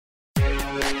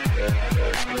Hey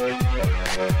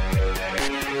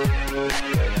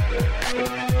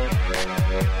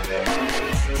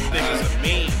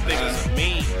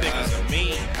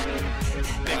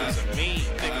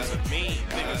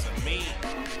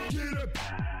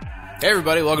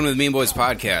everybody, welcome to the Mean Boys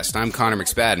Podcast. I'm Connor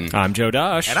McSpadden. I'm Joe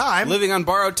Dosh. And I'm... living on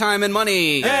borrowed time and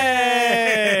money.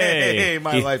 Hey!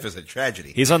 My life is a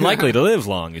tragedy. He's unlikely to live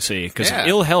long, you see, because of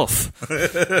ill health.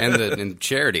 And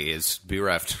charity is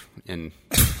bereft in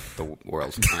the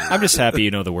world. I'm just happy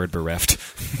you know the word bereft.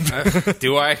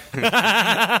 Do I?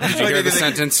 Did you hear the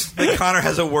sentence? Like Connor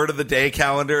has a word of the day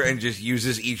calendar and just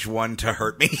uses each one to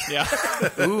hurt me. Yeah.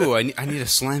 Ooh, I need a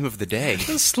slam of the day.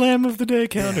 The slam of the day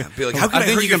calendar. Yeah, be like, how can I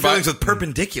hurt your feelings with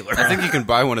perpendicular? I think you can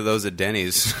buy one of those at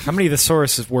Denny's. How many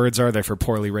thesaurus words are there for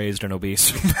poorly raised and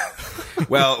obese?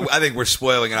 Well, I think we're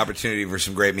spoiling an opportunity for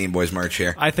some great Mean Boys merch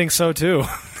here. I think so, too.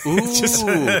 Ooh,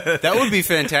 that would be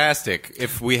fantastic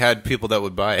if we had people that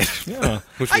would buy it. Yeah.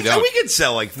 Which we don't. We could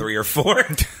sell like 3 or 4.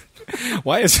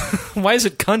 Why is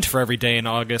it cunt for every day in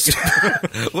August?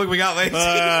 Look, we got Lacey.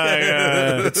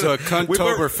 It's a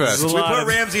Cuntoberfest. We put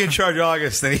Ramsey in charge of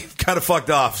August, and he kind of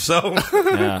fucked off, so...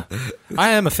 Yeah. I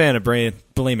am a fan of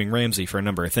blaming Ramsey for a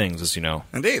number of things, as you know.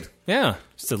 Indeed. Yeah.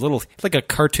 Just a little, like a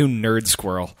cartoon nerd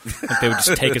squirrel. Like they would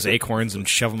just take his acorns and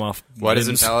shove them off. Why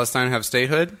doesn't Palestine have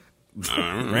statehood?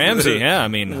 Ramsey, yeah, I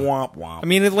mean... Womp womp. I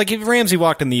mean, like, if Ramsey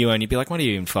walked in the UN, you'd be like, what are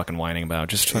you even fucking whining about?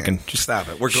 Just stop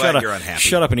it. We're glad you're unhappy.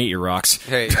 Shut up and eat your rocks.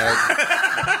 Hey,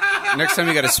 next time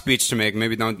you got a speech to make,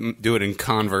 maybe don't do it in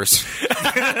Converse.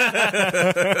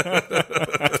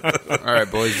 All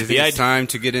right, boys, do you think it's time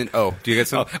to get in? Oh, do you get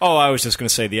some? Oh, I was just going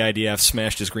to say the IDF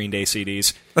smashed his Green Day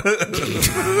CDs.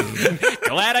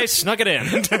 Glad I snuck it in.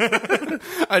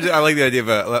 I like the idea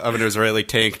of an Israeli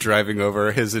tank driving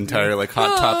over his entire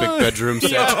Hot Topic bedroom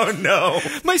set. Oh, no.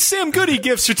 My Sam Goody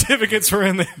gift certificates were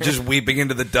in there. Just weeping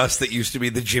into the dust that used to be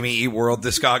the Jimmy Eat World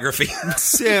discography.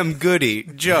 Sam Goody,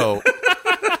 Joe.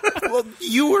 Well,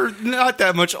 you were not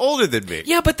that much older than me.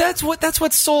 Yeah, but that's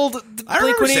what sold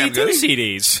Blink-182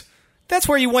 CDs. That's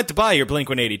where you went to buy your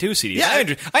Blink-182 CDs.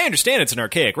 Yeah, I understand it's an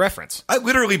archaic reference. I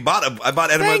literally bought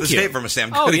Enema of the State from a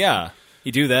Sam Goody. Oh, yeah.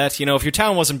 You do that. You know, if your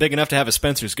town wasn't big enough to have a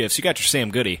Spencer's Gifts, you got your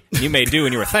Sam Goody. You made do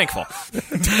and you were thankful.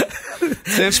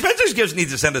 Spencer's Gifts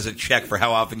needs to send us a check for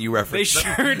how often you reference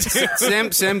them. They sure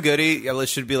do. Sam Goody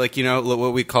should be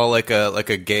what we call a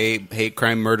gay hate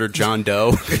crime murder John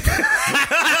Doe.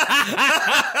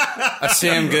 A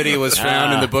Sam Goody was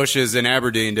found in the bushes in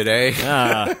Aberdeen today.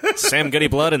 Sam Goody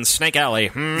blood in Snake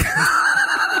Alley.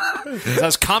 It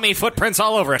says commie footprints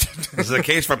all over it. This is a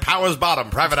case for Powers Bottom,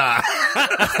 Private Eye.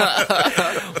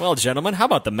 Well, gentlemen, how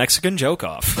about the Mexican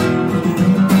joke-off?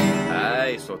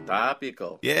 Ay, so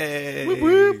topical. Yay. Whoop,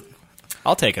 whoop.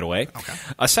 I'll take it away. Okay.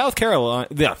 A South Carolina...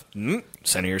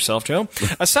 center yourself, Joe.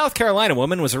 A South Carolina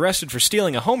woman was arrested for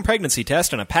stealing a home pregnancy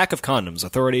test and a pack of condoms.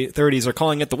 Authorities are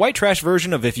calling it the white trash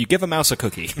version of if you give a mouse a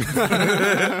cookie.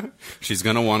 She's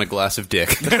going to want a glass of dick.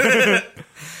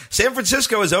 San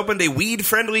Francisco has opened a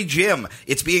weed-friendly gym.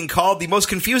 It's being called the most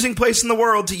confusing place in the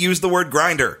world to use the word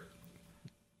grinder.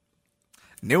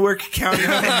 Newark County,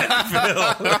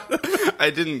 Landfill. I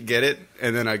didn't get it,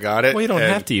 and then I got it. Well, you don't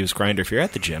have to use Grindr if you're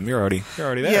at the gym. You're already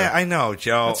there. Yeah, I know,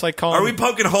 Joe. That's like calling. Are we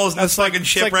poking holes in this fucking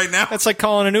ship right now? That's like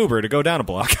calling an Uber to go down a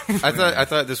block. I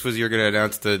thought this was you're going to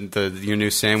announce your new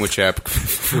sandwich app.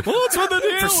 What's with the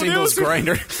deal for singles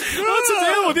Grindr? What's the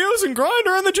deal with using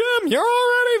Grindr in the gym? You're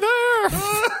already there.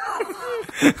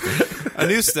 A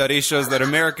new study shows that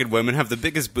American women have the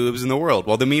biggest boobs in the world,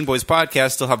 while the Mean Boys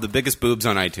podcast still have the biggest boobs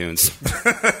on iTunes.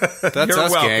 That's You're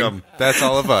us, welcome. gang. That's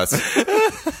all of us.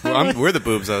 We're the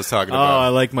boobs I was talking Oh, about. I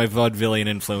like my vaudevillian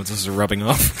influences are rubbing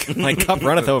off. My cup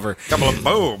runneth over. Couple of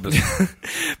boobs.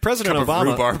 President Cup Obama.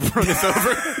 of rhubarb runneth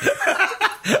over.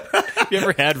 You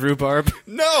ever had rhubarb?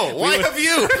 No. Why have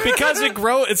you? Because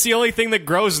it's the only thing that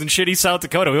grows in shitty South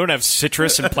Dakota. We don't have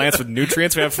citrus and plants with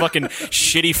nutrients. We have fucking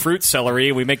shitty fruit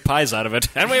celery. We make pies out of it.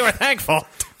 And we were thankful.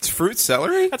 It's fruit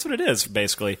celery? That's what it is,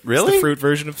 basically. Really? It's the fruit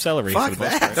version of celery. Fuck for the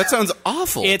most that. part. That sounds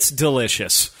awful. It's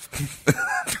delicious.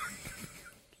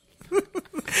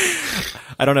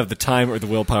 I don't have the time or the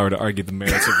willpower to argue the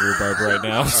merits of rhubarb right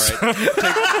now. All right.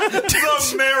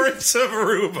 The merits of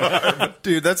rhubarb.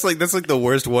 Dude, that's like the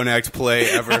worst one-act play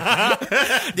ever.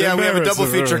 Yeah, we have a double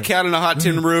feature, Cat on a Hot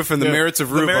Tin Roof, and the merits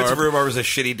of rhubarb. The merits of rhubarb is a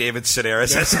shitty David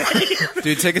Sedaris essay.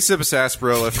 Dude, take a sip of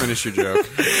sarsaparilla, finish your joke.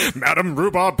 Madam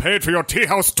Rhubarb paid for your tea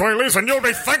house doilies, and you'll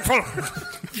be thankful.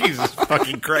 Jesus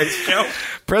fucking Christ, Joe.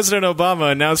 President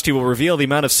Obama announced he will reveal the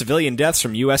amount of civilian deaths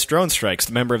from U.S. drone strikes.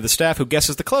 The member of the staff who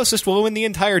guesses the closest will win the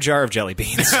entire jar of jelly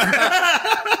beans.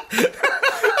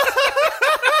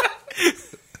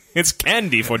 It's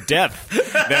candy for death.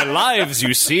 Their lives,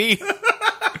 you see.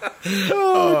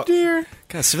 Oh, dear.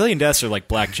 God, civilian deaths are like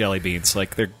black jelly beans.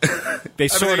 Like they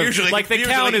sort of usually- like they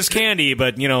count as candy,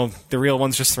 but the real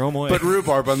ones just throw them away. But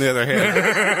rhubarb, on the other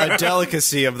hand, a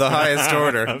delicacy of the highest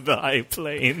order. Of the high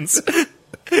plains.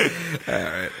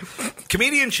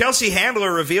 Comedian Chelsea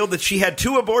Handler revealed that she had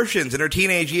 2 abortions in her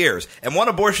teenage years, and 1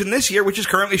 abortion this year, which is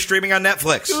currently streaming on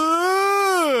Netflix.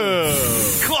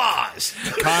 Claws!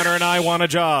 Connor and I want a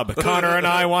job. Connor and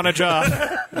I want a job.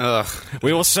 Ugh.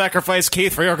 We will sacrifice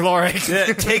Keith for your glory. Yeah,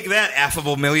 take that,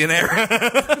 affable millionaire.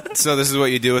 So this is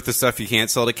what you do with the stuff you can't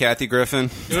sell to Kathy Griffin?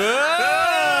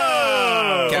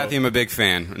 Kathy, I'm a big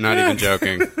fan. I'm not even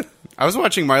joking. I was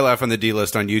watching My Life on the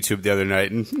D-List on YouTube the other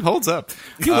night, and it holds up.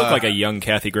 You look like a young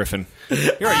Kathy Griffin.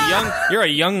 You're a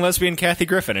young lesbian Kathy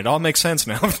Griffin. It all makes sense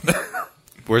now.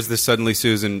 Where's the Suddenly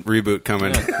Susan reboot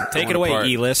coming? Take it away,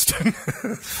 E-List.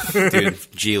 Dude,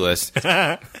 G-List.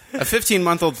 A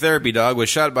 15-month-old therapy dog was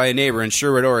shot by a neighbor in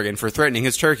Sherwood, Oregon for threatening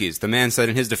his turkeys. The man said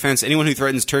in his defense, anyone who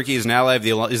threatens turkey is an ally of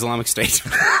the Islamic State.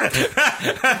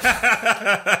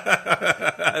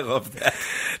 I love that.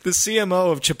 The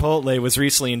CMO of Chipotle was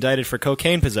recently indicted for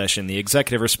cocaine possession. The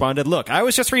executive responded, "Look, I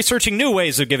was just researching new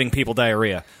ways of giving people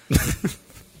diarrhea."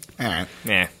 All right.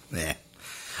 Yeah.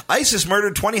 ISIS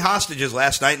murdered 20 hostages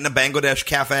last night in a Bangladesh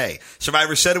cafe.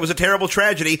 Survivors said it was a terrible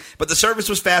tragedy, but the service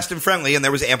was fast and friendly and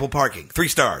there was ample parking. 3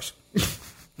 stars.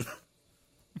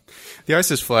 The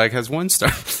ISIS flag has 1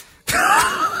 star.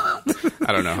 I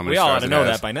don't know how many We all ought stars to it know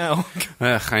has. that by now.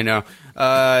 I know.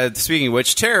 Speaking of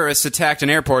which, terrorists attacked an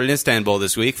airport in Istanbul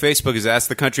this week. Facebook has asked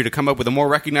the country to come up with a more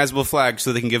recognizable flag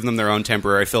so they can give them their own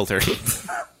temporary filter.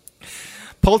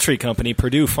 Poultry company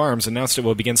Purdue Farms announced it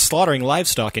will begin slaughtering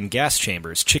livestock in gas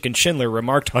chambers. Chicken Schindler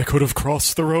remarked, "I could have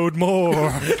crossed the road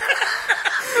more."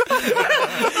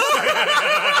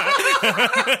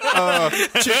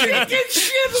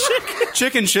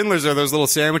 Chicken Schindlers are those little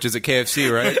sandwiches at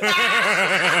KFC, right?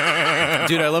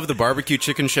 Dude, I love the barbecue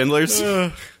chicken Schindlers.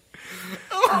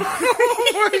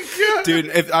 Oh my god,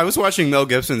 dude! I was watching Mel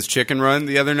Gibson's Chicken Run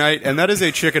the other night, and that is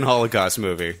a chicken Holocaust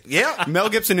movie. Yeah. Mel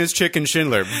Gibson is Chicken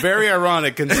Schindler. Very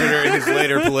ironic considering his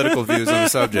later political views on the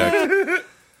subject.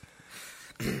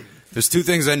 There's 2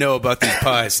 things I know about these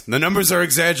pies. The numbers are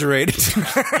exaggerated.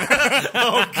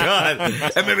 Oh, God.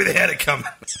 And maybe they had it coming.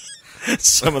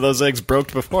 Some of those eggs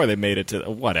broke before they made it to...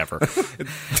 Whatever.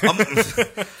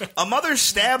 A mother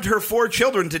stabbed her 4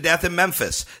 children to death in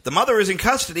Memphis. The mother is in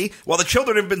custody, while the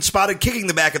children have been spotted kicking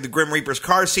the back of the Grim Reaper's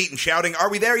car seat and shouting, "Are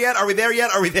we there yet? Are we there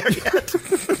yet? Are we there yet?"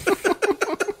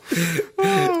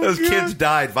 Those kids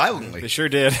died violently. They sure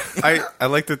did. I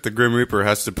like that the Grim Reaper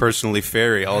has to personally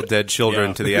ferry all dead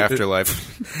children to the afterlife.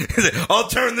 I'll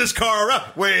turn this car around.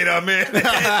 Wait a minute.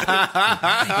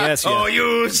 Yes, Oh, yeah.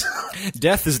 use.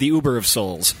 Death is the Uber of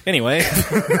souls. Anyway.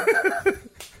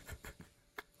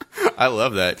 I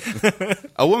love that.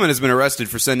 A woman has been arrested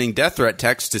for sending death threat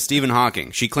texts to Stephen Hawking.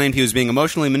 She claimed he was being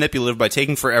emotionally manipulative by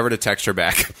taking forever to text her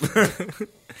back.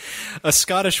 A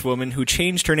Scottish woman who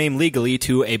changed her name legally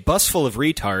to a bus full of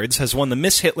retards has won the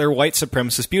Miss Hitler white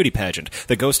supremacist beauty pageant.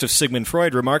 The ghost of Sigmund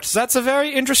Freud remarked, "That's a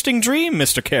very interesting dream,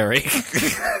 Mr. Carey."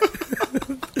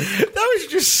 That was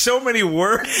just so many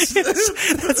words.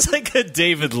 That's like a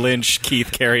David Lynch,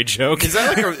 Keith Carey joke. Is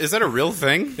that a real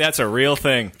thing? That's a real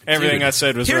thing. Everything Dude, I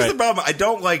said was Here's right. the problem. I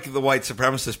don't like the white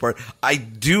supremacist part. I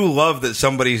do love that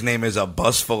somebody's name is a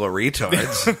bus full of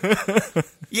retards.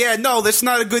 Yeah, no, that's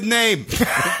not a good name. Tom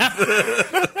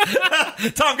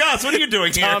Goss, what are you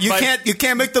doing here? Tom, You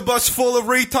can't make the bus full of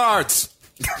retards.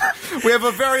 We have a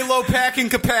very low packing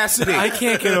capacity. I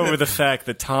can't get over the fact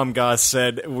that Tom Goss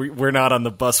said, "We're not on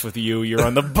the bus with you, you're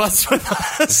on the bus with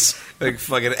us." Like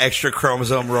fucking extra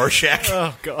chromosome Rorschach.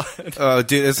 Oh, God.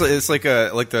 Dude, it's like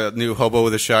the new hobo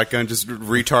with a shotgun, just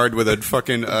retard with a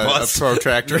fucking a Bus.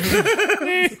 protractor.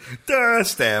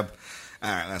 Stab. All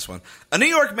right, last one. A New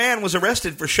York man was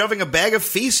arrested for shoving a bag of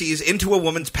feces into a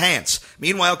woman's pants.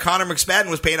 Meanwhile, Connor McSpadden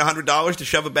was paying $100 to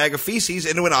shove a bag of feces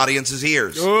into an audience's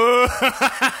ears.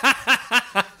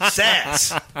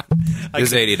 Sass.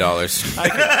 It's $80.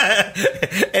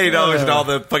 $80 and all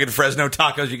the fucking Fresno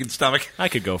tacos you can stomach. I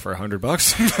could go for $100.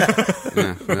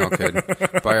 Yeah, we all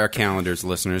could. Buy our calendars,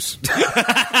 listeners.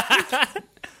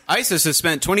 ISIS has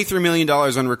spent $23 million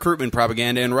on recruitment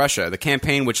propaganda in Russia. The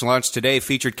campaign, which launched today,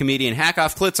 featured comedian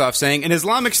Hakov Klitsov saying, "An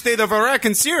Islamic State of Iraq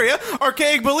and Syria,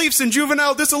 archaic beliefs and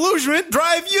juvenile disillusionment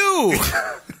drive you."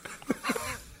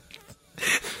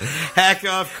 Hack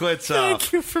off, Klitsov.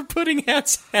 Thank you for putting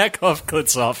Hakov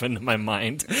Klitsov into my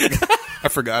mind. I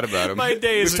forgot about him. My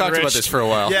day is We've talked about enriched. this for a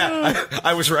while. Yeah,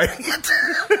 I was writing it.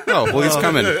 Oh, well, he's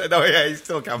coming. No, yeah, he's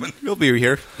still coming. He'll be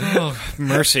here. Oh,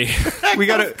 mercy. We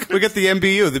got the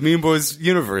MBU, the Mean Boys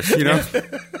universe, you know?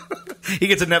 He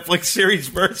gets a Netflix series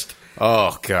first.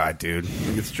 Oh, God, dude.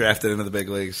 He gets drafted into the big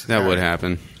leagues. That would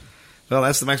happen. Well,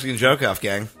 that's the Mexican Joke-Off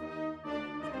gang.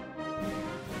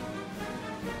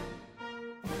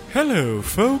 Hello,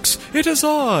 folks. It is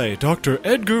I, Dr.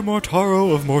 Edgar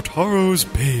Mortaro of Mortaro's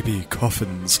Baby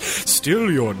Coffins, still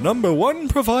your #1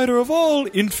 provider of all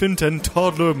infant and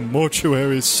toddler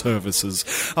mortuary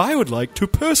services. I would like to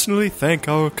personally thank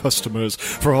our customers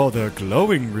for all their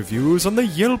glowing reviews on the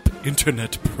Yelp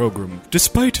Internet program.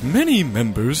 Despite many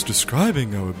members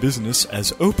describing our business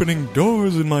as opening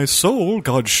doors in my soul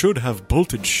God should have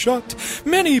bolted shut,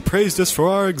 many praised us for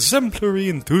our exemplary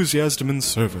enthusiasm and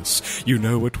service. You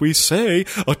know what we say,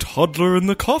 a toddler in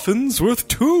the coffin's worth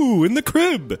 2 in the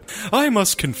crib. I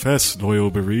must confess, loyal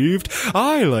bereaved,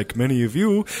 I, like many of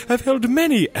you, have held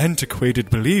many antiquated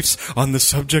beliefs on the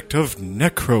subject of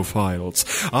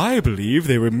necrophiles. I believe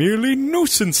they were merely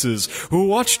nuisances who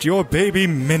watched your baby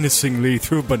menacingly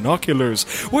through binoculars,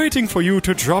 waiting for you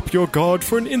to drop your guard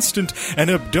for an instant and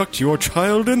abduct your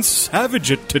child and savage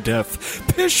it to death.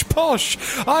 Pish posh!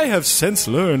 I have since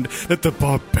learned that the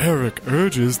barbaric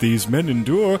urges these men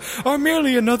endure are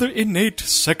merely another innate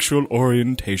sexual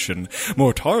orientation.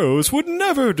 Mortaros would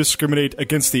never discriminate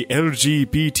against the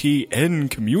LGBTN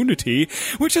community,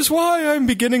 which is why I'm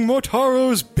beginning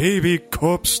Mortaro's Baby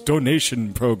Corpse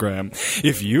Donation Program.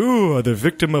 If you are the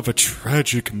victim of a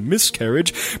tragic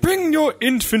miscarriage, bring your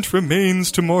infant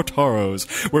remains to Mortaro's,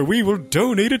 where we will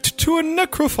donate it to a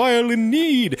necrophile in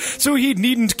need, so he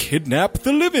needn't kidnap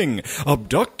the living.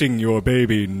 Abducting your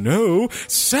baby, no.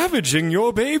 Savaging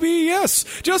your baby, yes.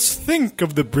 Just think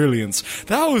of the brilliance.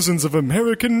 Thousands of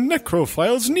American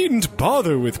necrophiles needn't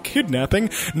bother with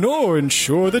kidnapping, nor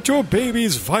ensure that your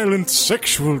baby's violent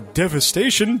sexual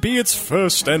devastation be its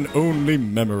first and only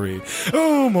memory.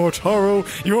 Oh, Mortaro,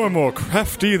 you're more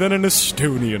crafty than an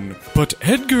Estonian. But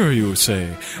Edgar, you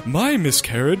say, my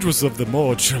miscarriage was of the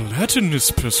more gelatinous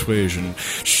persuasion.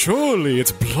 Surely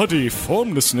its bloody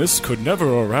formlessness could never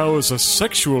arouse a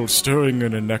sexual stirring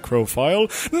in a necrophile.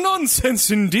 Nonsense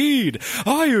indeed!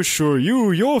 I assure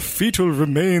you, your fetal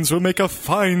remains will make a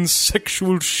fine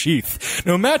sexual sheath,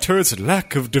 no matter its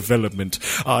lack of development.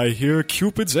 I hear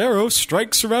Cupid's arrow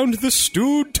strikes around the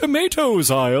stewed tomatoes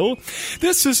aisle.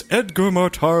 This is Edgar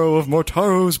Mortaro of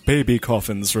Mortaro's Baby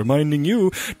Coffins, reminding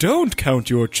you, don't count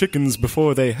your chickens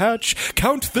before they hatch,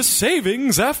 count the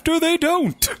savings after they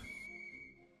don't.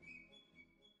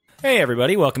 Hey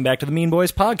everybody, welcome back to the Mean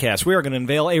Boys Podcast. We are going to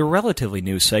unveil a relatively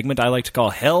new segment I like to call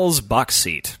Hell's Box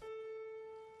Seat.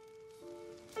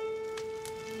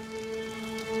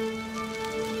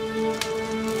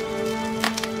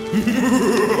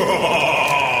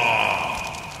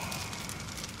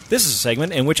 This is a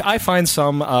segment in which I find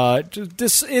some,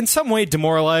 in some way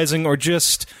demoralizing or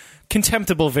just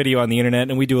contemptible video on the internet,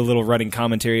 and we do a little running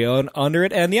commentary under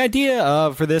it. And the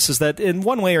idea for this is that in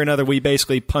one way or another, we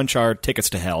basically punch our tickets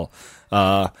to hell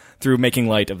through making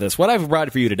light of this. What I've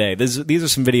brought for you today, these are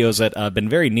some videos that have been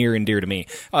very near and dear to me.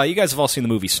 You guys have all seen the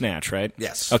movie Snatch, right?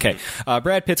 Yes. Okay.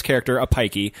 Brad Pitt's character, a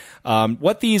pikey.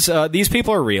 What these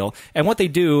people are real, and what they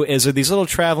do is these little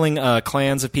traveling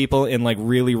clans of people in like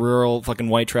really rural fucking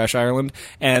white trash Ireland,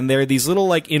 and they're these little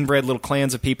like inbred little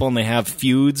clans of people, and they have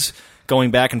feuds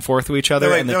going back and forth with each other.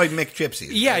 They're like McGypsies.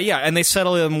 Yeah, yeah, and they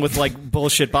settle them with like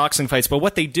bullshit boxing fights. But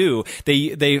what they do,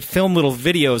 they film little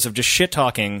videos of just shit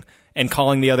talking and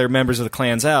calling the other members of the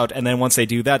clans out, and then once they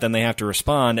do that, then they have to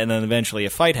respond, and then eventually a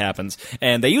fight happens.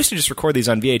 And they used to just record these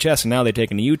on VHS, and now they take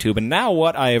them to YouTube. And now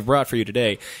what I have brought for you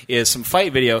today is some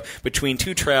fight video between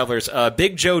two travelers,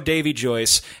 Big Joe Davy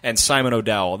Joyce and Simon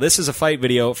O'Dowell. This is a fight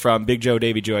video from Big Joe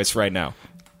Davy Joyce right now.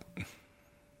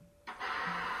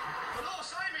 Hello,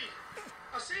 Simon.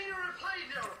 I seen your reply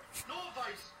there. No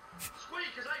voice.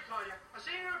 Squeak, as I call you. I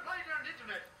seen your reply there on the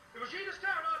internet. It was you that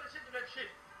started all this internet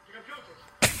shit. The computers.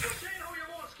 You're saying how you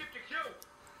won't skip the queue.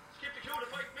 Skip the queue to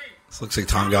fight me. This looks like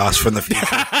Tom Goss from the future.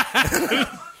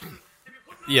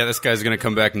 Yeah, this guy's going to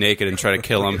come back naked and try to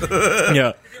kill him.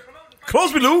 Yeah.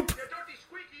 Close me, Loop. Your dirty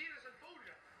squeaky ears and fool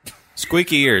you.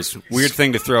 Squeaky ears. Weird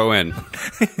thing to throw in.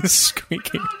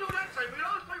 Squeaky. We'll all do that, Simon. We'll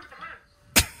all fight with the hands.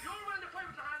 You're willing to fight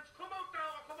with the hands. Come out now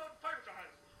and come out and fight with the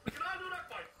hands. We can all do that,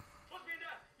 boy. Trust me in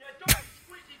that. You dirty,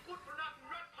 squeaky, good for nothing,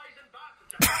 rat pies and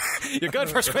bastards. You're good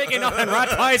for squeaking nothing, rat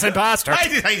pies and bastards.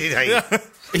 Simon,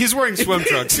 He's wearing swim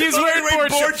trunks. He's wearing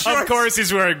board shorts. Of course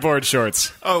he's wearing board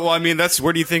shorts. Oh, well, I mean,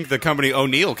 where do you think the company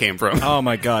O'Neill came from? Oh,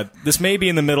 my God. This may be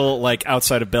in the middle, like,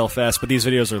 outside of Belfast, but these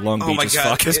videos are Long Beach my as God.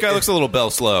 fuck. This guy looks a little Bell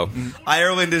Slow.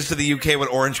 Ireland is to the UK what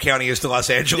Orange County is to Los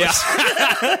Angeles.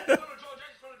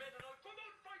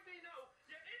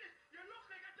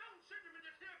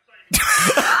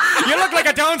 You look like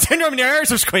a Down syndrome and your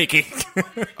ears are squeaky.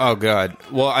 Oh, God.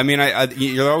 Well, I mean,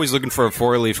 you're always looking for a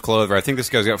four-leaf clover. I think this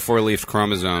guy's got four-leaf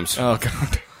chromosomes. Oh,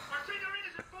 God.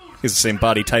 He's the same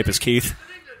body type as Keith.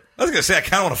 I was going to say, I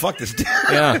kind of want to fuck this dude.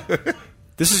 Yeah.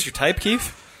 This is your type,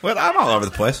 Keith? Well, I'm all over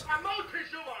the place.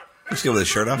 Let's go with his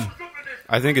shirt off.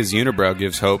 I think his unibrow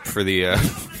gives hope for the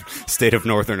state of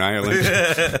Northern Ireland.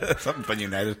 Something fun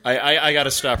united. I got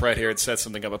to stop right here and set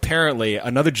something up. Apparently,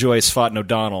 another Joyce fought an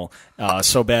O'Donnell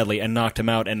so badly and knocked him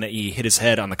out, and he hit his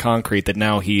head on the concrete that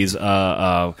now he's,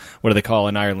 what do they call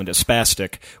in Ireland, a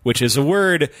spastic, which is a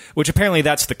word, which apparently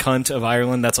that's the cunt of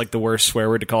Ireland. That's like the worst swear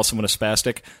word to call someone a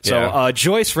spastic. So Yeah.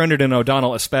 Joyce rendered an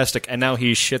O'Donnell a spastic, and now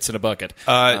he shits in a bucket.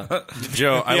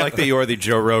 Joe, I like that you are the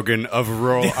Joe Rogan of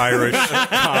rural Irish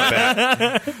combat.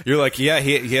 You're like, yeah,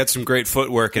 he had some great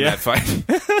footwork in that fight.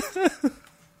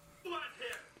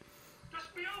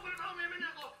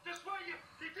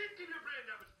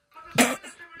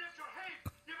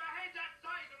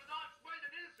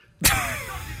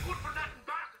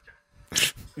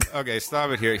 Okay,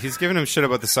 stop it here. He's giving him shit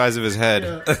about the size of his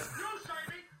head.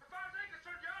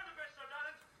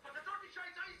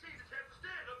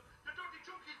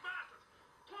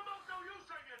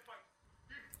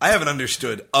 I haven't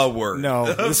understood a word.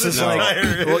 No, this is No. like...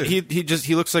 Well,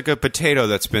 he looks like a potato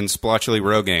that's been splotchily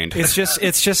rogained.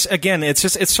 It's just again, it's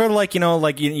sort of like,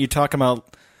 you talk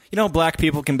about, black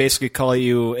people can basically call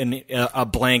you a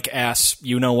blank ass,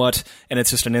 you know what, and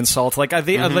it's just an insult. Like,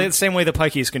 the same way the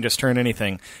Pikeys can just turn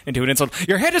anything into an insult.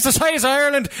 Your head is the size of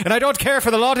Ireland, and I don't care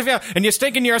for the lot of you, and you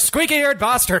stink in your squeaky-eared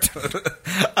bastard.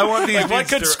 I want these What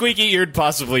could squeaky-eared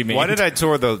possibly mean? Why did I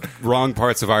tour the wrong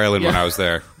parts of Ireland when I was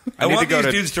there? I need want to go these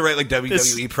to dudes to write like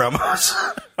WWE promos.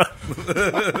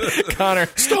 Connor?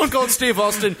 Stone Cold Steve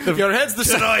Austin. Your head's the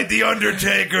size. Tonight, the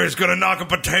Undertaker is going to knock a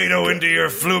potato into your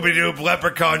flooby-doob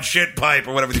leprechaun shit pipe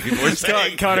or whatever these people were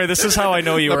saying. Connor, this is how I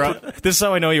know you were. This is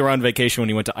how I know you were on vacation when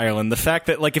you went to Ireland. The fact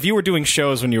that, like, if you were doing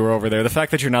shows when you were over there, the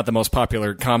fact that you're not the most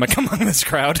popular comic among this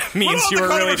crowd means you were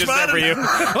really just there for you.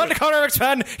 What the Conor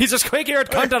McSpadden? He's a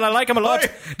squeaky-eared cunt, and I like him a lot.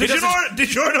 Did you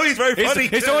know he's very funny?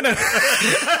 He's doing it.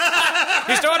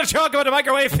 He's doing a joke about the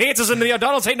microwave pizzas, and the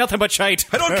O'Donnells ain't nothing but shite.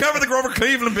 I don't cover the Grover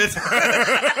Cleveland bit.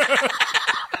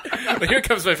 But here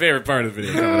comes my favorite part of the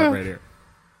video coming up right here.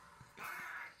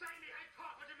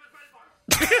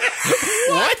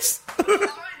 What?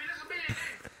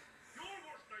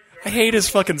 I hate his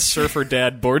fucking surfer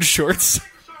dad board shorts.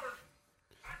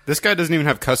 This guy doesn't even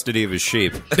have custody of his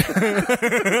sheep.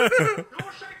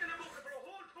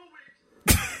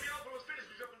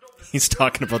 He's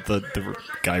talking about the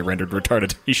guy rendered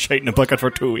retarded. He's shite in a bucket for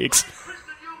 2 weeks.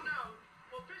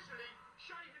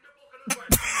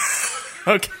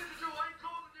 Okay.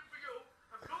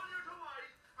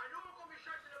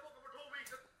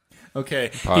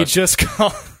 Okay.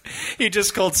 He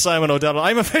just called Simon O'Donnell.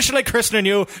 I'm officially christening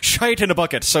you shite in a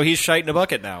bucket. So he's shite in a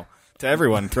bucket now. To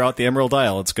everyone throughout the Emerald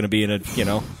Isle. It's going to be in a, he's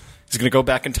going to go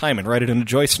back in time and write it in a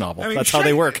Joyce novel. That's how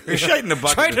they work. Shite in a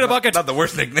bucket. Shite in a bucket. Not the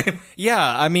worst nickname. Yeah,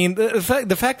 I mean, the fact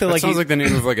that That like sounds like the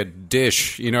name of like a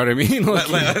dish. You know what I mean?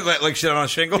 like shit on a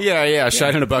shingle. Yeah,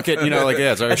 shite in a bucket. It's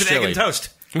Irish That's an egg chili. and toast.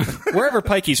 wherever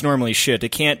pikeys normally shit, it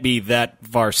can't be that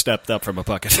far stepped up from a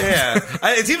bucket. Yeah,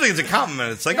 it seems like it's a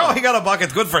compliment. It's like, oh, he got a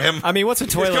bucket. Good for him. I mean, what's a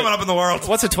toilet? He's coming up in the world.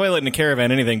 What's a toilet in a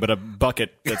caravan? Anything but a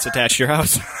bucket that's attached to your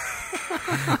house.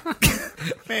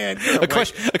 Man, A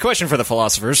question for the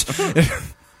philosophers. So that's what you are,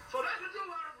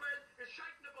 well, is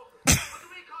shite in the bucket. What do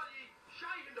we call ye?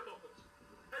 Shite in the bucket.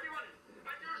 Everyone,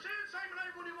 and you're saying, Simon,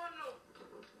 I've only one loan.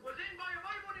 Well, then, if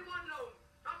I've only one loan,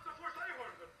 that's the first I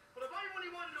heard of it. But if I've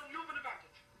only one loan, you have an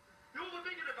advantage. You have a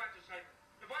big advantage, Simon.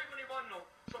 If I've only one loan.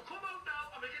 So come out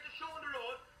now, and we get the show on the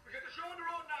road. We get the show on the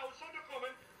road now, Sunday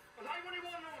coming. Because I've only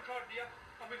one loan card to you,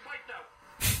 and we fight now.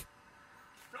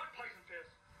 Rat poison face.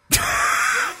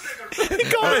 He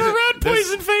called him a rat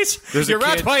poison face. there's a Your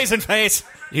rat kid- poison face.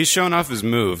 He's showing off his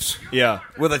moves. Yeah.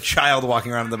 with a child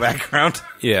walking around in the background.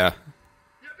 Yeah.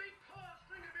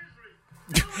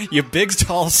 You big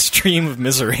tall stream of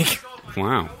misery.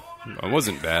 Wow. That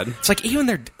wasn't bad. It's like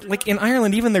like in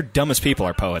Ireland, even their dumbest people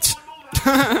are poets.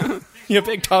 You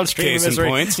big tall stream Case of in misery.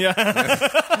 point.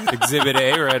 Yeah. Exhibit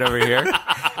A right over here.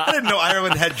 I didn't know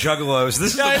Ireland had juggalos.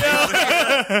 This is I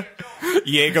know.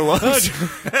 Jaegelos.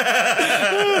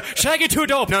 Shaggy too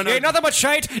dope. No. You ain't nothing but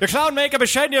shite. Your clown makeup is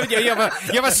shite. You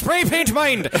have a spray paint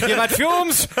mind. You've had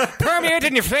fumes permeated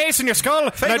in your face and your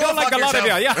skull. And I don't like a lot of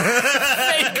you. Yeah.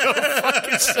 Fake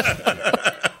fucking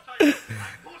stuff.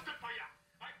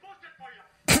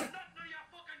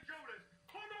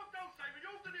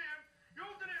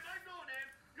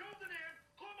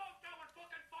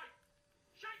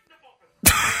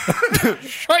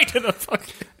 Shite in a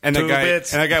fucking... And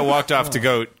that guy walked off to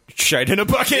go shite in a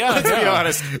bucket. Yeah, let's be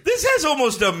honest. This has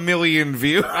almost 1 million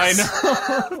views. I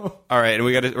know. All right, and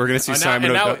we're gonna see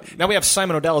Simon. Now we have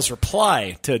Simon O'Dell's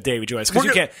reply to Davy Joyce because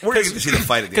We're going to see the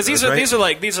fight because these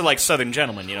are like Southern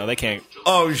gentlemen. You know, they can't.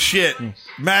 Oh shit!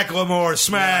 Macklemore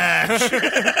smash!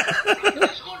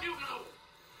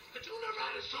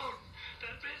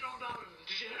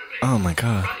 Oh my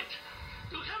god.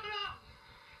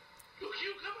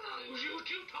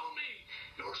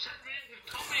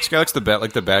 This guy looks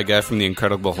like the bad guy from the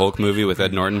Incredible Hulk movie with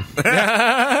Ed Norton.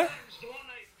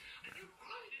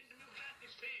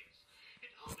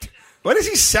 Why does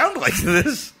he sound like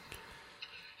this?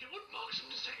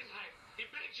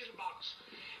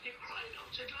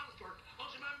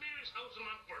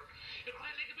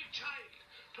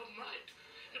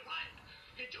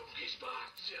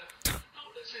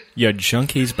 You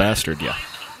junkies bastard, yeah.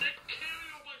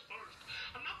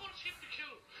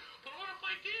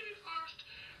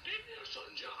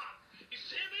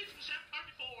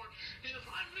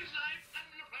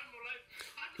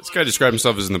 This guy described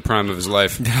himself as in the prime of his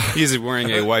life. He's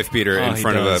wearing a wife beater in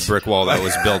front of a brick wall that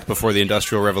was built before the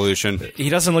Industrial Revolution. He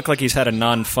doesn't look like he's had a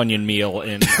non-Funyun meal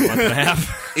in a month and a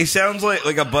half. He sounds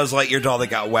like a Buzz Lightyear doll that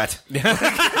got wet.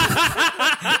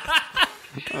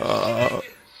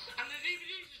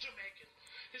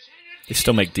 They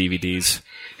still make DVDs.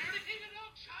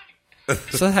 So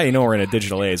that's how you know we're in a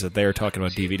digital age, that they're talking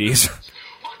about DVDs.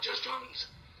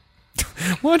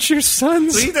 Watch your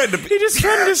sons. He just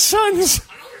threatened his sons.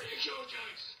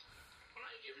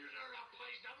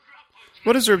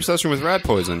 What is their obsession with rat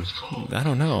poison? I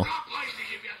don't know.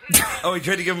 Oh, he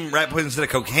tried to give him rat poison instead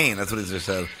of cocaine. That's what he just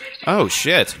said. Oh,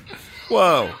 shit.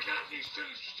 Whoa.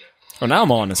 Well, now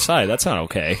I'm on his side. That's not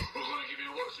okay.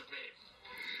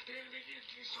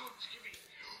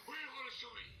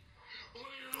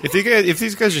 If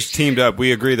these guys just teamed up,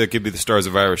 we agree they could be the stars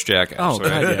of Irish Jackass. Oh,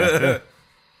 right? God, yeah.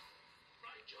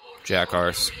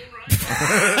 Jackass.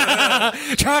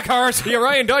 Jackass, you're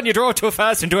Ryan Dunn. You drove too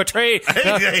fast into a tree.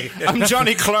 I'm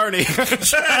Johnny Clarney.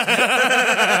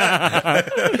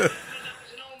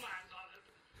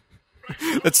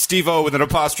 That's Steve-O with an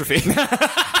apostrophe.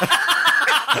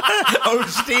 Oh,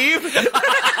 Steve?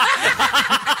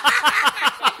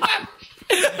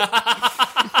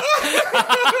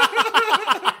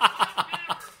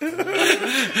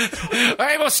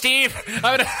 Alright, well, Steve,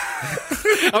 I'm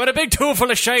in a big tube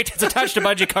full of shite. It's attached to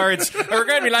bungee cords. I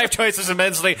regret my life choices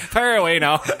immensely. Fire away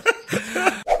now.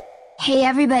 Hey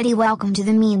everybody, welcome to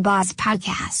the Mean Boss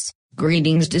Podcast.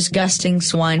 Greetings, disgusting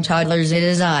swine toddlers. It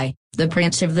is I, the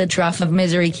Prince of the Trough of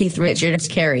Misery, Keith Richards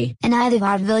Carey. And I, the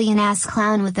vaudevillian-ass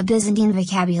clown with the Byzantine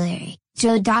vocabulary,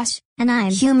 Joe Dosh. And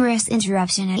I'm Humorous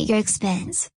interruption at your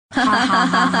expense. Ha ha ha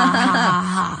ha ha ha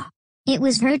ha. It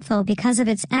was hurtful because of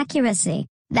its accuracy.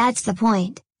 That's the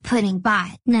point. Pudding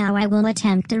bot. Now I will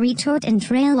attempt a retort and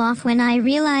trail off when I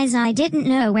realize I didn't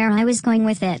know where I was going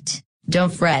with it.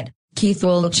 Don't fret. Keith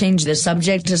will change the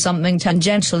subject to something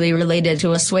tangentially related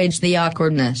to assuage the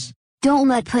awkwardness. Don't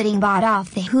let Pudding bot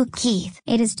off the hook, Keith.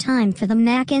 It is time for the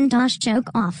Macintosh joke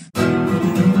off.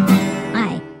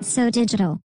 So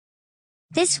digital.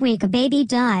 This week a baby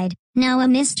died. Now a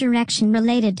misdirection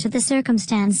related to the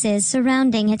circumstances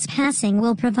surrounding its passing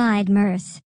will provide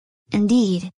mirth.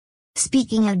 Indeed.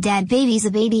 Speaking of dead babies,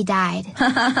 a baby died.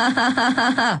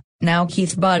 Now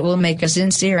Keith Bot will make a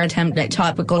sincere attempt at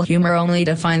topical humor only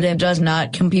to find it does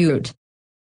not compute.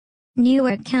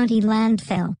 Newark County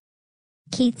landfill.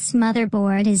 Keith's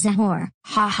motherboard is a whore.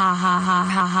 Ha ha ha ha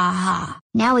ha ha ha.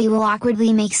 Now we will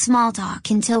awkwardly make small talk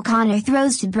until Connor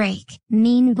throws to break.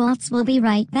 Mean Bots will be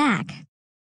right back.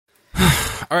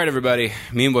 All right, everybody.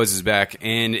 Mean Boys is back,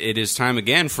 and it is time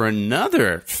again for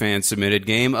another fan-submitted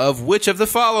game of Which of the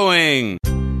Following?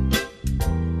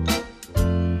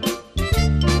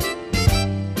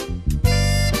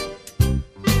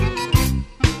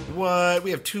 What?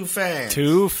 We have 2 fans.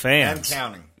 2 And fans.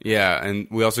 counting. Yeah, and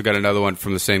we also got another one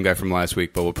from the same guy from last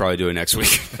week, but we'll probably do it next week.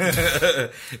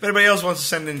 If anybody else wants to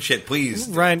send in shit, please.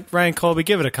 Ryan Colby,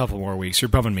 give it a couple more weeks. You're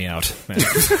bumming me out, man.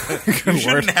 You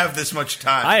shouldn't have this much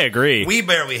time. I agree. We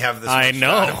barely have this much I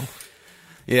know. time.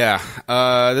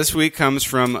 Yeah. This week comes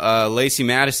from Lacey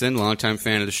Madison, longtime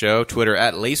fan of the show. Twitter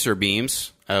at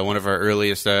LaserBeams. one of our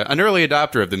earliest, an early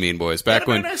adopter of the Mean Boys. Back And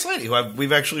a when, very nice lady who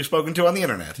we've actually spoken to on the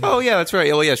internet. oh yeah, that's right.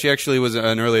 Well, yeah, she actually was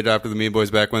an early adopter of the Mean Boys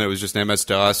back when it was just MS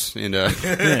DOS and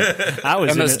I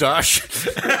was MS into, DOS.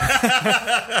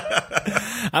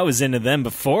 I was into them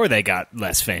before they got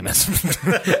less famous.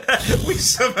 We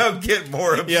somehow get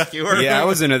more obscure. Yeah, I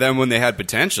was into them when they had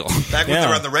potential. Back when Yeah. they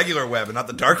were on the regular web and not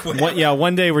the dark web.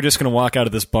 One day we're just going to walk out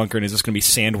of this bunker and there's just going to be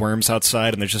sandworms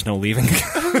outside and there's just no leaving.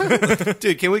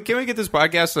 Dude, can we get this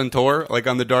podcast on tour, like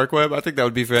on the dark web? I think that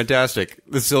would be fantastic.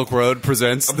 The Silk Road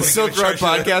presents the Silk Road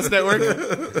Podcast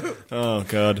Network. Oh,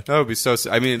 God. That would be so.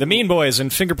 I mean, The Mean Boys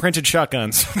and fingerprinted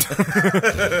shotguns.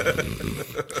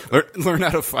 learn how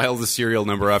to file the serial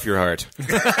number off your heart.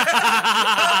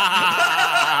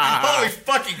 Holy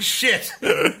fucking shit!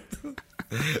 Well,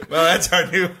 that's our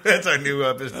new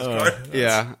business card.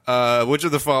 Yeah. Which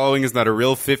of the following is not a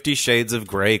real 50 Shades of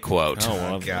Grey quote?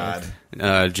 Oh, God.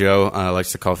 Joe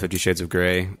likes to call 50 Shades of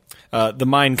Grey. the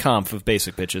Mein Kampf of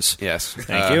basic bitches. Yes.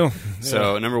 Thank you.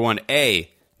 So, number 1, A.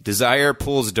 Desire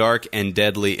pulls dark and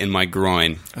deadly in my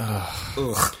groin.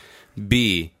 Ugh.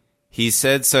 B. He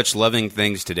said such loving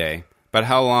things today, but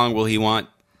how long will he want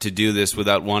to do this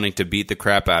without wanting to beat the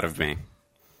crap out of me?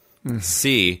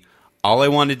 C. All I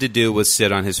wanted to do was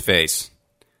sit on his face.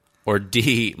 Or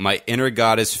D. My inner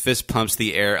goddess fist pumps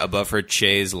the air above her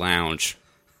chaise lounge.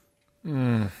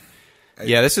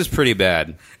 Yeah, this is pretty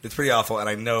bad. It's pretty awful, and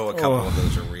I know a couple of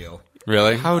those are real.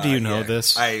 Really? How do you know Yeah.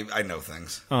 this? I know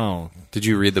things. Oh, Did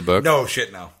you read the book? No,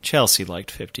 shit, no. Chelsea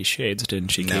liked 50 Shades, didn't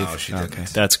she, Keith? No, she didn't. Okay,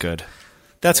 that's good.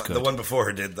 That's good. The one before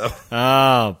her did, though.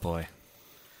 Oh, boy.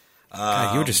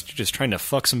 God, you were just trying to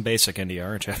fuck some basic into you,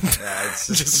 aren't you? Yeah, it's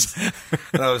just...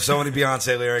 I so many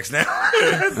Beyonce lyrics now.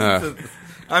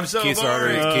 I'm so Keith's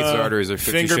bored. arteries are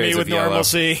 50 Finger shades me with of yellow.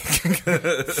 normalcy.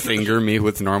 Finger me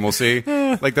with normalcy.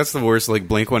 Like, that's the worst, like,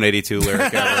 Blink-182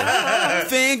 lyric ever.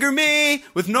 Finger me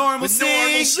with normalcy.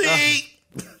 Normalcy.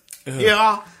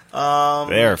 Yeah.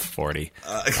 They're 40.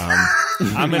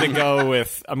 I'm gonna go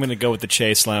with the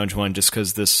Chase Lounge one just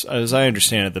because this, as I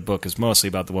understand it, the book is mostly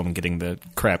about the woman getting the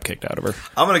crap kicked out of her.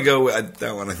 I'm going to go with...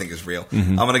 that one I think is real.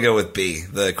 I'm going to go with B,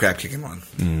 the crap kicking one.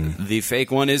 The fake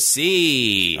one is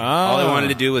C. All I wanted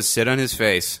to do was sit on his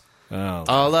face. Oh.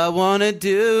 All I want to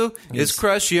do is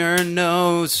crush your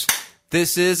nose.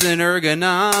 This isn't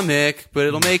ergonomic, but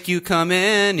it'll make you come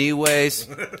anyways.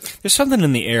 There's something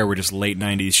in the air where just late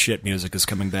 90s shit music is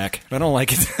coming back. I don't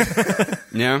like it.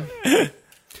 Yeah? I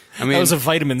mean, That was a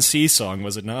Vitamin C song,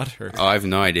 was it not? Or... I have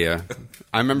no idea.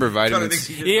 I remember vitamins.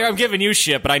 Yeah, I'm giving you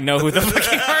shit, but I know who the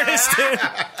fucking artist is.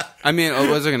 I mean, what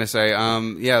was I going to say?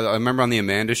 Yeah, I remember on the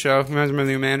Amanda Show. You guys remember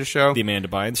the Amanda Show? The Amanda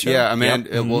Bynes show? Yeah,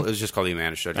 Amanda. Yep. Well, it was just called the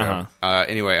Amanda Show. Joe. Uh-huh.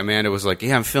 Anyway, Amanda was like,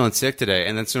 "Yeah, I'm feeling sick today,"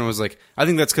 and then someone was like, "I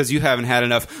think that's because you haven't had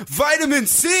enough vitamin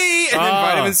C." And then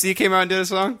Vitamin C came out and did a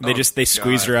song. They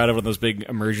squeezed her out of one of those big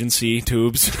emergency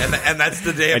tubes. And that's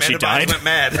the day And she Amanda Bynes died? went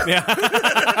mad.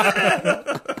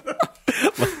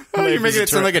 Oh, you're making it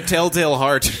sound like a telltale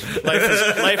heart.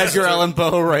 Edgar Allan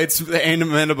Poe writes the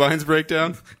Amanda Bynes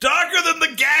breakdown. Darker than the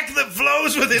gack that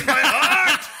flows within my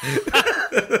heart.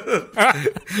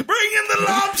 Bring in the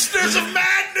lobsters of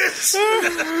madness.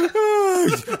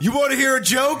 You want to hear a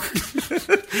joke?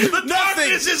 The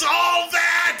darkness is all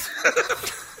that.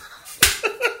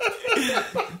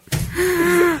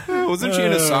 Wasn't she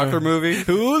in a soccer movie?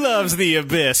 Who loves the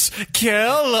abyss?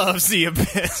 Kel loves the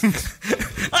abyss.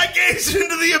 I gazed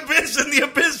into the abyss, and the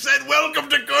abyss said, "Welcome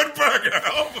to Good Burger,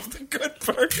 home of the Good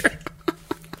Burger."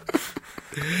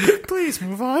 Please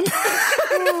move on.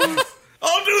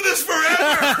 I'll do this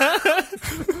forever.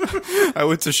 I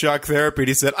went to shock therapy and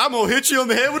he said, "I'm going to hit you on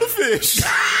the head with a fish."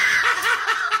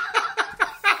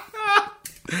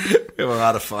 We have a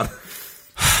lot of fun.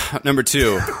 Number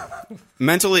 2.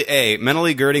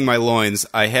 Mentally girding my loins,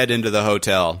 I head into the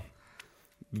hotel.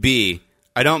 B.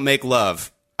 I don't make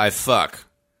love. I fuck.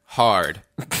 Hard.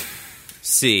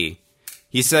 C.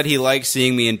 He said he liked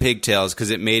seeing me in pigtails because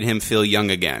it made him feel young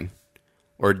again.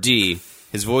 Or D.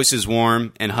 His voice is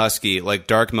warm and husky like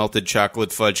dark melted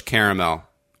chocolate fudge caramel.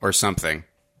 Or something.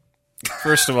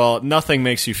 First of all, nothing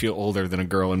makes you feel older than a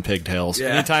girl in pigtails.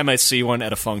 Yeah. Anytime I see one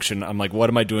at a function, I'm like, what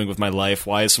am I doing with my life?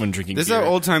 Why is someone drinking This is beer? how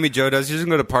old-timey Joe does. He doesn't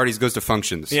go to parties, goes to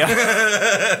functions. Yeah.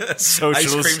 Ice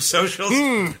Socials. cream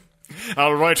socials.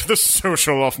 I'll write the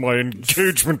social off my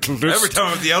engagement list. Every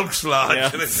time I'm at the Elks Lodge. Yeah.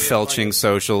 Felching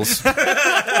socials.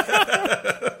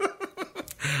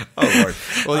 Oh, Lord.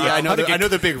 Well, yeah, I know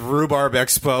the big rhubarb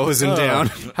expo is in town.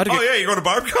 How to get Oh, yeah, you going to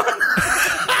BarbCon?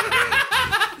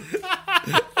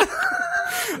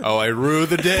 Oh, I rue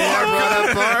the day I brought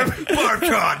up Barb.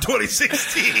 BarbCon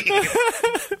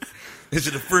 2016. Is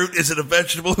it a fruit? Is it a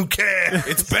vegetable? Who cares?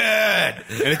 It's bad,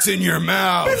 and it's in your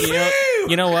mouth.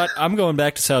 You know what? I'm going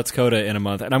back to South Dakota in a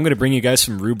month, and I'm going to bring you guys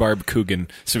some rhubarb Coogan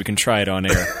so we can try it on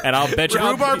air. And I'll bet you...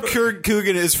 Rhubarb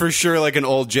Coogan is for sure like an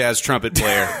old jazz trumpet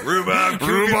player. Rhubarb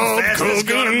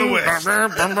Coogan in the West.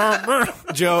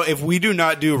 Joe, if we do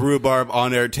not do rhubarb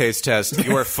on-air taste test,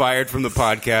 you are fired from the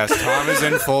podcast. Tom is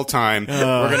in full-time.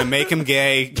 We're going to make him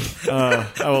gay. I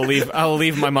will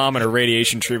leave my mom in her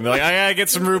radiation treatment. Like, I gotta get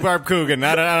some rhubarb Coogan.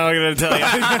 I don't know what I'm going to tell you.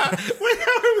 How are we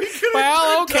going to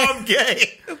Well, okay. Tom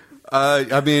gay?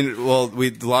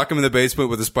 We lock him in the basement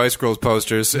with the Spice Girls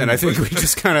posters, and I think we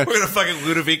just kind of... We're going to fucking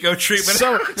Ludovico treatment.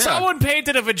 Someone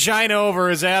painted a vagina over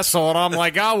his asshole, and I'm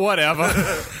like, oh, whatever.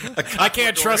 I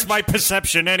can't trust my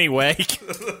perception anyway.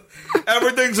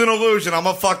 Everything's an illusion. I'm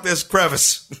going to fuck this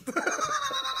crevice.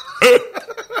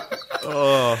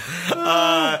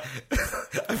 I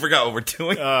forgot what we're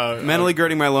doing. Mentally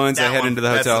girding my loins, I head into the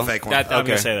hotel. That's the fake one. I'm going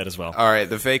to say that as well. All right,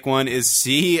 the fake one is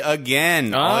C again,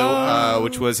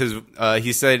 which was his...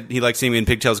 he said he liked seeing me in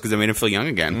pigtails because it made him feel young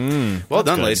again. Well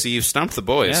done, good. Lacey. You've stumped the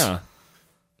boys. Yeah.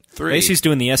 3. Lacey's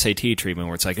doing the SAT treatment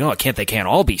where it's like, no, they can't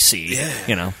all be C. Yeah.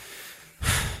 You know.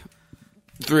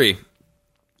 3.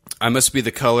 I must be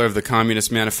the color of the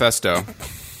Communist Manifesto.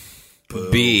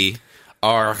 B.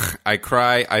 Argh, I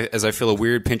cry as I feel a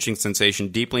weird pinching sensation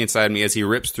deeply inside me as he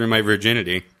rips through my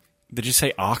virginity. Did you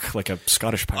say "och" like a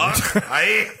Scottish pirate?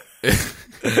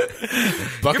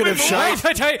 Bucket of shite.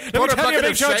 Let me tell you,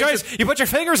 Big Joe Joyce, you put your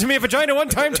fingers in my vagina one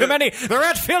time too many.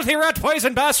 The filthy rat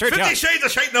poison bastard. 50 shades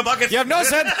of shite in a bucket. You have no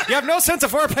sense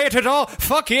of foreplay at all.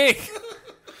 Fuck ye.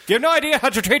 You have no idea how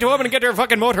to treat a woman and get her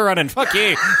fucking motor running. Fuck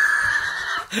ye.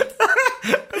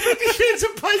 50 shades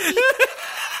of pike.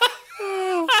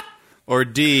 Or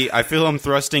D, I feel him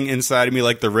thrusting inside of me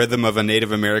like the rhythm of a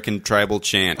Native American tribal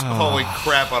chant. Holy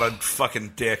crap on a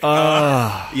fucking dick.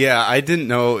 Yeah, I didn't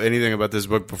know anything about this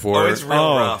book before. It's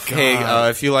real rough. Hey,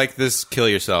 if you like this, kill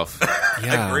yourself.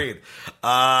 Yeah. Agreed.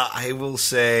 I will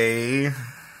say...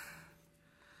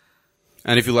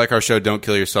 And if you like our show, don't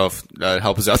kill yourself.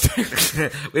 Help us out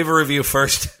there. We have a review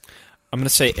first. I'm going to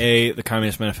say A, the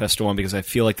Communist Manifesto one, because I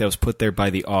feel like that was put there by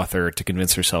the author to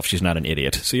convince herself she's not an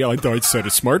idiot. So yeah, I said a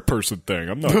smart person thing.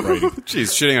 I'm not writing.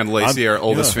 Jeez, shitting on Lacey, our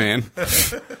oldest fan.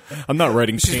 I'm not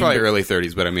writing. She's probably early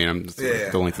 30s, but I mean, I'm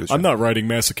going through the show. I'm not writing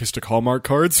masochistic Hallmark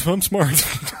cards. I'm smart.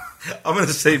 I'm going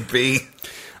to say B.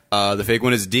 The fake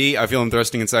one is D. I feel him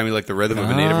thrusting inside me like the rhythm of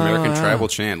a Native American tribal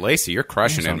chant. Lacey, you're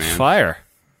crushing it, man. Fire.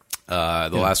 The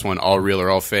last one, all real or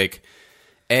all fake.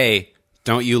 A,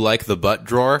 don't you like the butt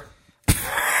drawer?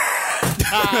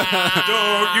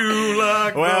 Don't you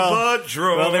like the butt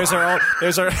drawer? Well, there's our.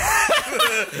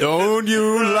 Don't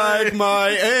you like my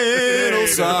anal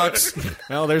socks?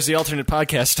 Well, there's the alternate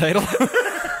podcast title.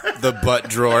 The butt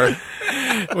drawer.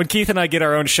 When Keith and I get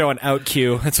our own show on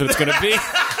OutQ, that's what it's going to be.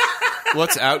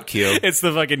 What's OutQ? It's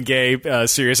the fucking gay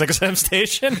Sirius XM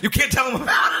station. You can't tell them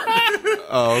about it.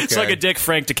 Oh, okay. It's like a Dick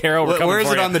Frank DeCaro. Where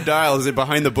is it on the dial? Is it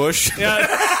behind the bush?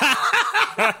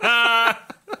 Yeah.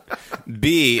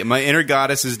 B, my inner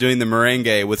goddess is doing the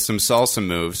merengue with some salsa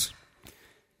moves.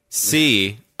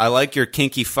 C, I like your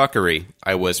kinky fuckery,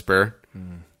 I whisper.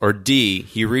 Or D,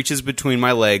 he reaches between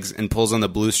my legs and pulls on the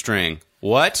blue string.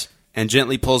 What? And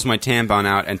gently pulls my tampon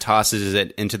out and tosses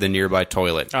it into the nearby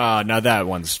toilet. Now that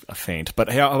one's a feint. But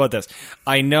how about this?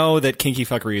 I know that kinky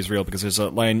fuckery is real because there's a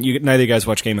line. Neither of you guys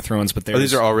watch Game of Thrones, but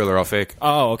these are all real or all fake.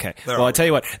 Oh, okay. Well, I tell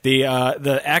you what, the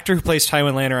actor who plays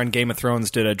Tywin Lannister on Game of Thrones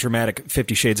did a dramatic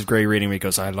 50 Shades of Grey reading where he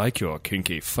goes, I like your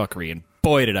kinky fuckery, and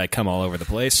boy, did I come all over the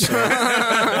place. So,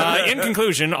 in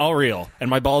conclusion, all real, and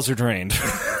my balls are drained.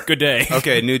 Good day.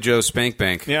 Okay, new Joe Spank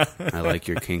Bank. Yeah. I like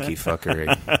your kinky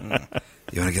fuckery.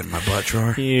 You want to get in my butt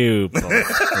drawer? You both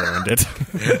ruined it.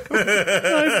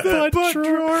 My butt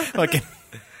drawer. Okay.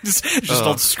 Just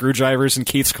old screwdrivers and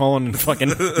Keith's calling and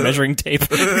fucking measuring tape.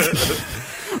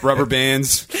 Rubber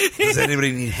bands. Does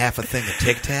anybody need half a thing of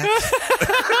Tic Tacs?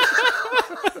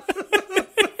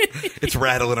 It's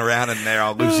rattling around in there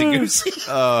all loosey-goosey.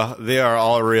 They are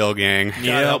all real, gang.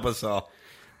 God help us all.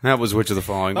 That was Which of the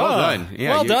Following. Well done.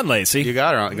 Yeah, well done, Lacey. You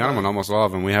got them on almost all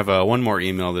of them. We have one more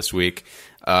email this week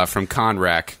from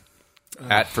Conrack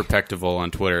at Perpectival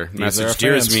on Twitter. Message,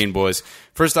 Dearest Mean Boys.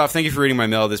 First off, thank you for reading my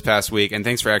mail this past week, and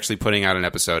thanks for actually putting out an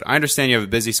episode. I understand you have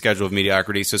a busy schedule of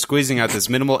mediocrity, so squeezing out this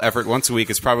minimal effort once a week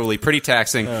is probably pretty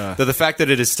taxing, though the fact that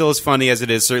it is still as funny as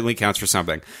it is certainly counts for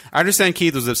something. I understand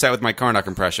Keith was upset with my Karnak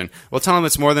impression. Well, tell him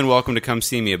it's more than welcome to come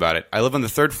see me about it. I live on the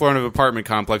 3rd floor of an apartment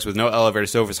complex with no elevator,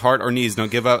 so if his heart or knees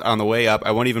don't give out on the way up,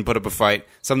 I won't even put up a fight.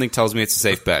 Something tells me it's a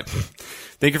safe bet.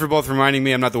 Thank you for both reminding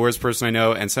me I'm not the worst person I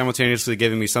know and simultaneously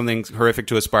giving me something horrific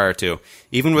to aspire to.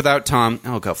 Even without Tom,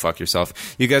 go fuck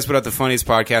yourself. You guys put out the funniest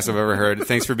podcast I've ever heard.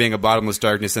 Thanks for being a bottomless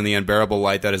darkness and the unbearable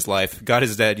light that is life. God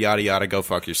is dead, yada yada, go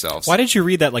fuck yourselves. Why did you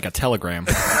read that like a telegram?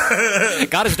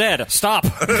 God is dead. Stop.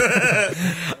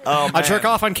 I jerk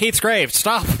off on Keith's grave.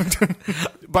 Stop.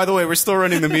 By the way, we're still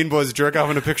running the Mean Boys jerk off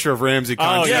on a picture of Ramsey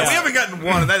Conjure. Yeah, Yeah. we haven't gotten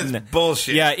one, and that is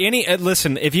bullshit. Yeah,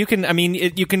 listen, if you can,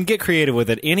 you can get creative with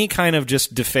it. Any kind of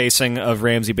just defacing of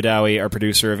Ramsey Badawi, our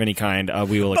producer of any kind,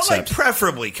 we will But, like, accept.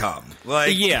 preferably cum.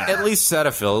 Like, Yeah. At least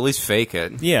Cetaphil, at least fake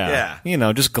it. Yeah.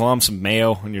 Just glom some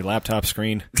mayo on your laptop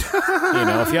screen.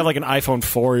 If you have like an iPhone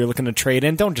 4 you're looking to trade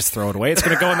in, don't just throw it away. It's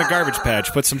going to go in the garbage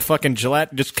patch. Put some fucking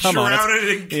Gillette, just come on. surrounded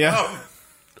in cum. Yeah.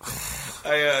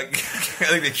 I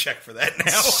think they check for that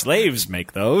now. Slaves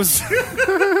make those.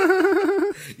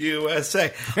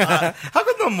 USA. How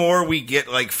come the more we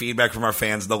get like feedback from our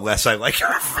fans, the less I like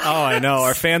our fans? Oh, I know.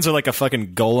 Our fans are like a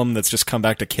fucking golem that's just come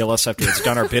back to kill us after it's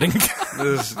done our bidding.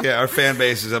 Our fan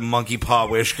base is a monkey paw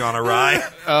wish gone awry.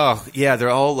 Oh, yeah, they're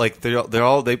all like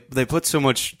they put so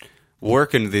much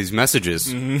work into these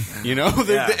messages. You know,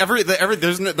 Yeah.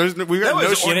 there's no, we've That got no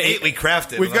was short, ornately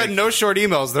crafted. we've got no short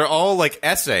emails. They're all like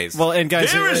essays. Well, and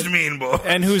guys, Dearest mean boy.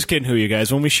 and who's kidding who, you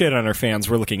guys? When we shit on our fans,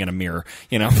 we're looking at a mirror,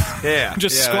 Yeah. just Yeah,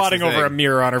 that's squatting the over a thing.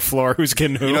 mirror on our floor. Who's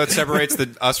kidding who? You know what separates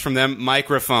us from them?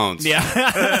 Microphones. Yeah.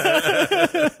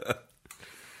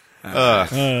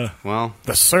 Well,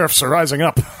 The serfs are rising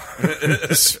up.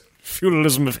 This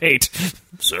feudalism of hate.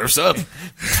 surf's up.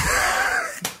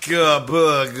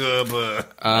 Gubba.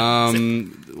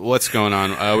 What's going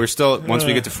on? We're still, once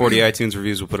we get to 40 iTunes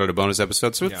reviews, we'll put out a bonus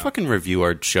episode. So fucking review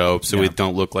our show so we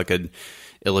don't look like an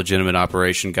illegitimate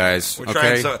operation, guys. We're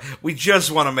okay? trying we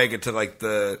just want to make it to like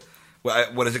the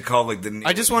what is it called? Like the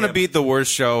I just want to beat the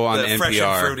worst show on the NPR. Fresh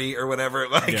and Fruity or whatever.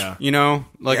 Like, Yeah. You know,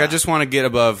 like Yeah. I just want to get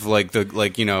above fucking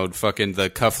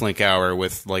the cufflink hour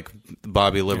with like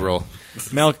Bobby Liberal.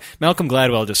 Malcolm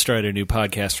Gladwell just started a new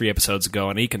podcast 3 episodes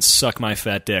ago, and he can suck my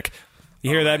fat dick.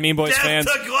 You hear that, Mean Boys Death fans?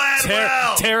 to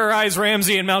Gladwell! Terrorize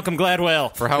Ramsey and Malcolm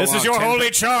Gladwell. For how this long? is your 10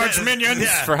 holy charge, minions.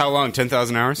 Yeah. For how long?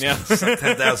 10,000 hours? Yeah.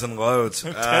 10,000 loads.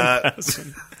 Anyone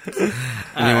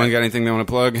got anything they want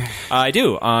to plug? I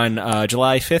do. On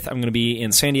July 5th, I'm going to be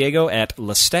in San Diego at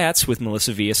Lestat's with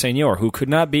Melissa Villaseñor, who could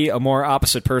not be a more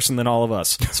opposite person than all of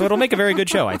us. So it'll make a very good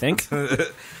show, I think.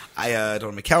 I don't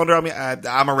have my calendar on me.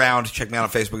 I'm around. Check me out on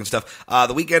Facebook and stuff.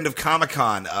 The weekend of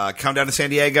Comic-Con, come down to San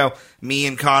Diego. Me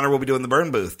and Connor will be doing the Burn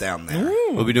Booth down there.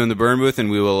 We'll be doing the Burn Booth, and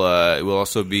we'll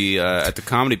also be at the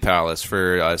Comedy Palace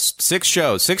for 6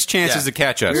 shows, 6 chances to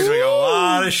catch us. We're doing a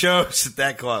lot of shows at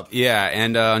that club. Yeah,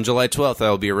 and on July 12th,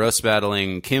 I'll be roast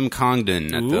battling Kim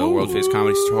Congdon at the World Face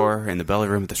Comedy Store in the Belly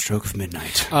Room at the stroke of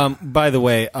midnight. By the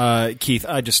way, Keith,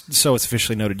 so it's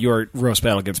officially noted, your roast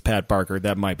battle against Pat Barker,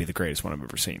 that might be the greatest one I've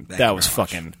ever seen. Thank that you was very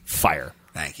much. fucking fire.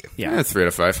 Thank you. Yeah. 3 out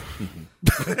of 5.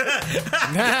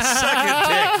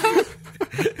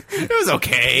 It was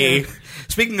okay.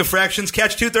 Speaking of fractions,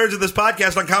 catch 2/3 of this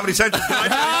podcast on Comedy Central.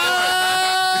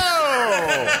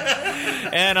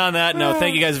 And on that note,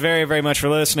 thank you guys very, very much for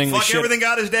listening. Fuck everything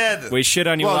God is dead. We shit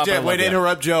on you. Well, up, I Jeff, way love to ya.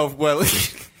 interrupt Joe. Well,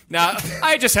 Now,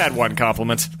 I just had one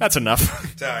compliment. That's enough.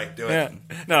 Sorry, do it. Yeah.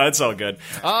 No, it's all good.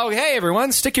 Oh, hey,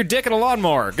 everyone. Stick your dick in a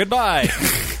lawnmower. Goodbye.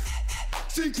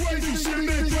 See crazy shit,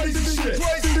 crazy shit.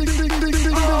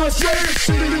 Oh, shit,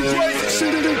 shit, crazy,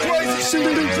 shit, crazy, shit,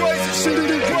 crazy,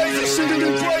 shit, crazy, shit, crazy,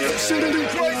 shit, crazy,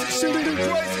 shit, crazy, shit,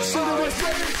 crazy, shit,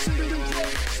 crazy, shit.